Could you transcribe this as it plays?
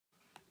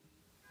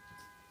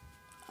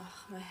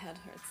My head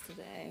hurts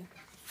today.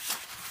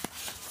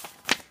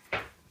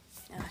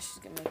 She's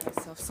gonna make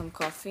myself some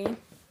coffee.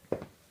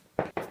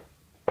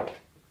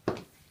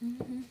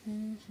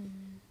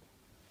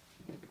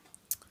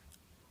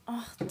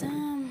 Oh,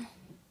 damn.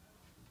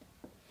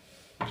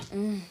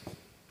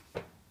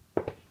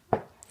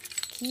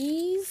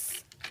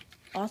 Keys,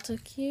 auto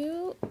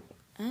cue,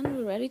 and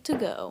we're ready to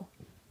go.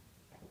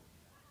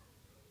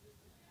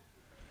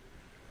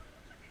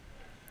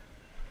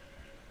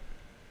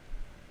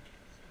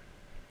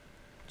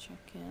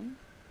 Check in.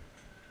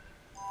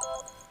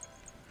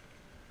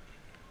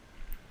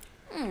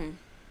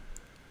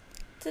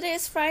 Today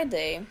is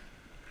Friday.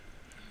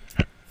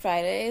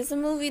 Friday is a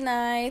movie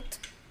night.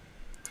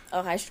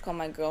 Oh, I should call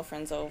my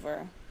girlfriends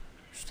over.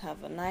 We should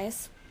have a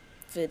nice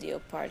video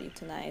party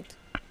tonight.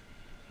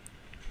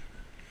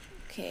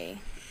 Okay,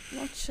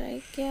 what should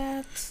I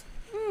get?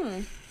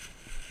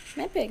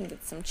 Maybe I can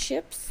get some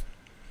chips.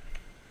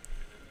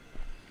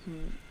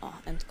 Oh,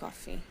 and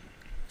coffee.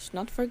 Should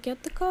not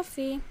forget the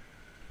coffee.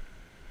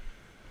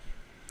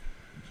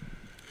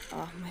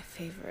 Oh, my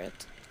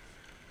favorite.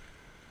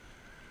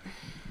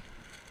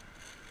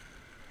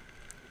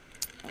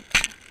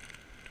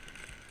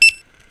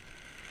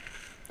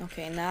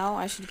 Okay, now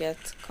I should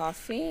get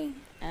coffee,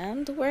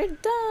 and we're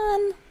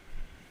done.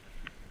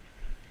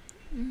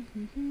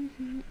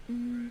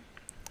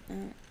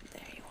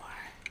 There you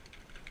are.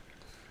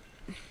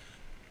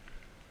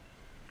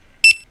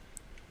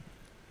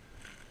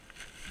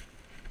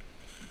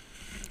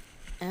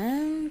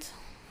 And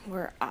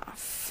we're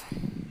off.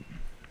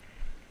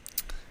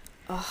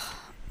 Oh,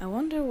 I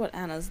wonder what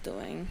Anna's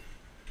doing.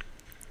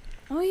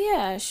 Oh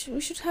yeah, we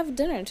should have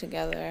dinner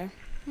together.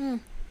 I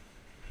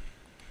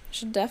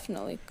should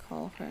definitely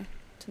call her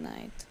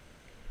tonight.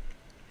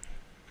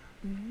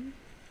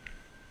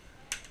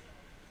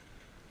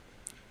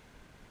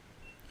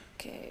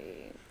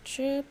 Okay,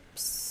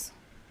 chips,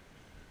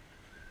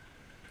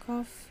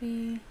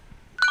 coffee,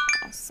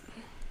 awesome.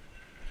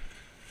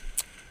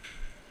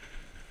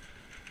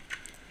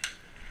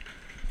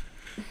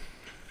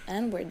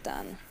 And we're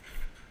done.